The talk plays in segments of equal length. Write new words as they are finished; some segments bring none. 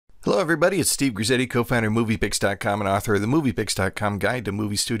Hello everybody, it's Steve Grizzetti, co-founder of MoviePix.com and author of the MoviePix.com Guide to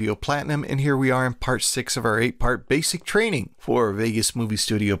Movie Studio Platinum, and here we are in part 6 of our 8-part basic training for Vegas Movie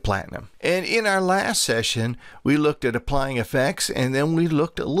Studio Platinum. And in our last session, we looked at applying effects, and then we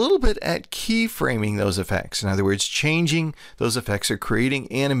looked a little bit at keyframing those effects. In other words, changing those effects or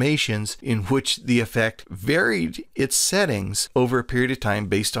creating animations in which the effect varied its settings over a period of time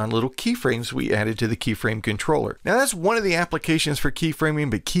based on little keyframes we added to the keyframe controller. Now that's one of the applications for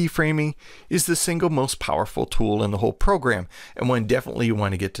keyframing, but keyframing is the single most powerful tool in the whole program, and one definitely you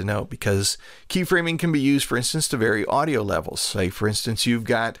want to get to know, because keyframing can be used, for instance, to vary audio levels. Say, for instance, you've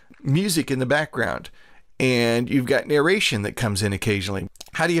got music in the background and you've got narration that comes in occasionally.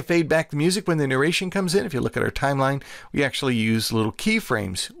 How do you fade back the music when the narration comes in? If you look at our timeline, we actually use little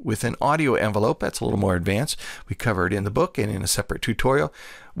keyframes with an audio envelope. That's a little more advanced. We cover it in the book and in a separate tutorial.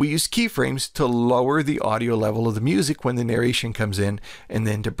 We use keyframes to lower the audio level of the music when the narration comes in, and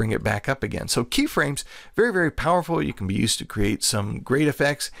then to bring it back up again. So keyframes, very, very powerful. You can be used to create some great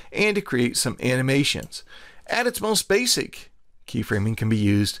effects and to create some animations. At its most basic, keyframing can be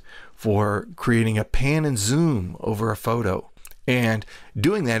used for creating a pan and zoom over a photo. And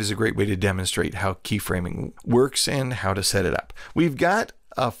doing that is a great way to demonstrate how keyframing works and how to set it up. We've got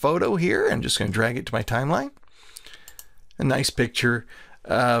a photo here. I'm just going to drag it to my timeline. A nice picture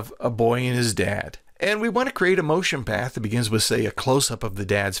of a boy and his dad. And we want to create a motion path that begins with, say, a close-up of the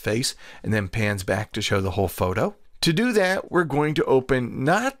dad's face and then pans back to show the whole photo. To do that, we're going to open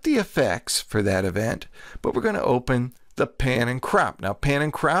not the effects for that event, but we're going to open the pan and crop. Now, pan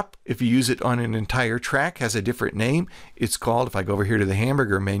and crop, if you use it on an entire track, has a different name. It's called, if I go over here to the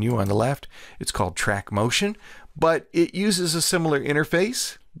hamburger menu on the left, it's called track motion, but it uses a similar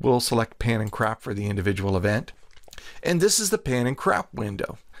interface. We'll select pan and crop for the individual event. And this is the pan and crop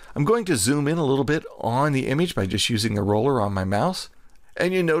window. I'm going to zoom in a little bit on the image by just using the roller on my mouse.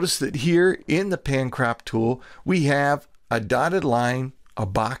 And you notice that here in the pan crop tool, we have a dotted line, a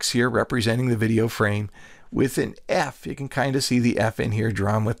box here representing the video frame with an F. You can kind of see the F in here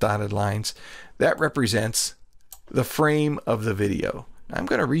drawn with dotted lines. That represents the frame of the video. I'm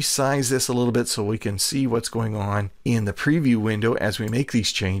going to resize this a little bit so we can see what's going on in the preview window as we make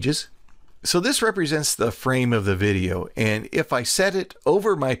these changes. So this represents the frame of the video, and if I set it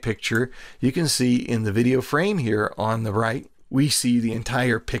over my picture, you can see in the video frame here on the right, we see the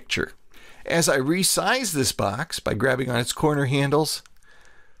entire picture. As I resize this box by grabbing on its corner handles,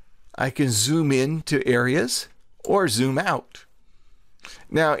 I can zoom in to areas or zoom out.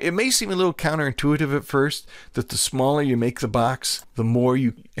 Now, it may seem a little counterintuitive at first that the smaller you make the box, the more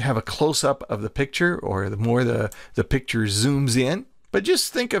you have a close-up of the picture, or the more the picture zooms in. But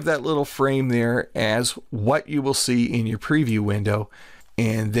just think of that little frame there as what you will see in your preview window,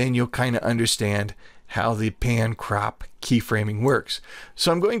 and then you'll kind of understand how the pan crop keyframing works.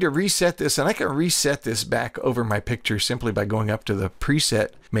 So I'm going to reset this, and I can reset this back over my picture simply by going up to the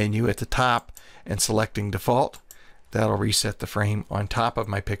preset menu at the top and selecting default. That'll reset the frame on top of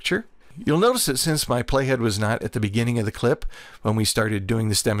my picture. You'll notice that since my playhead was not at the beginning of the clip when we started doing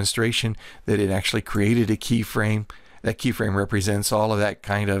this demonstration, that it actually created a keyframe. That keyframe represents all of that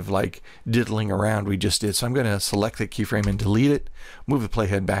kind of like diddling around we just did. So I'm going to select the keyframe and delete it, move the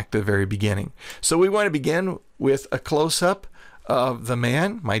playhead back to the very beginning. So we want to begin with a close-up of the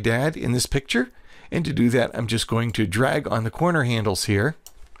man, my dad, in this picture. And to do that, I'm just going to drag on the corner handles here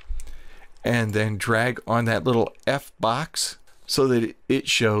and then drag on that little F box so that it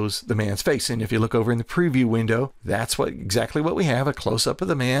shows the man's face. And if you look over in the preview window, that's exactly what we have, a close-up of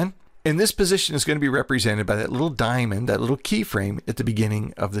the man. And this position is going to be represented by that little diamond, that little keyframe at the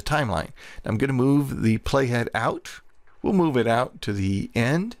beginning of the timeline. I'm going to move the playhead out. We'll move it out to the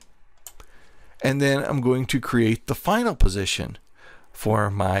end. And then I'm going to create the final position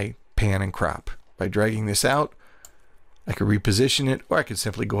for my pan and crop. By dragging this out, I could reposition it, or I could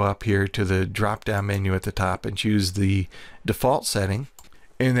simply go up here to the drop-down menu at the top and choose the default setting.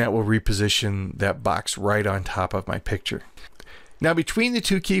 And that will reposition that box right on top of my picture. Now, between the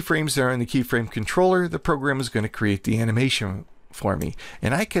two keyframes there in the keyframe controller, the program is going to create the animation for me.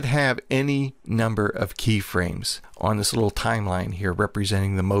 And I could have any number of keyframes on this little timeline here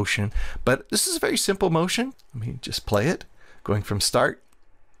representing the motion. But this is a very simple motion. Let me just play it, going from start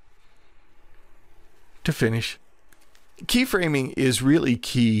to finish. Keyframing is really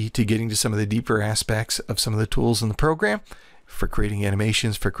key to getting to some of the deeper aspects of some of the tools in the program, for creating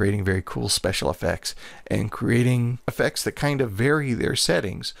animations, for creating very cool special effects, and creating effects that kind of vary their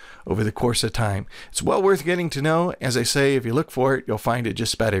settings over the course of time. It's well worth getting to know. As I say, if you look for it, you'll find it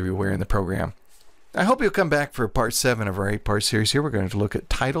just about everywhere in the program. I hope you'll come back for part 7 of our 8-part series here. We're going to look at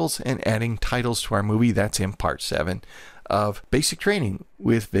titles and adding titles to our movie. That's in part 7 of basic training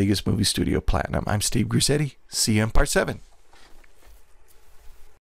with Vegas Movie Studio Platinum. I'm Steve Grissetti. See you in part 7.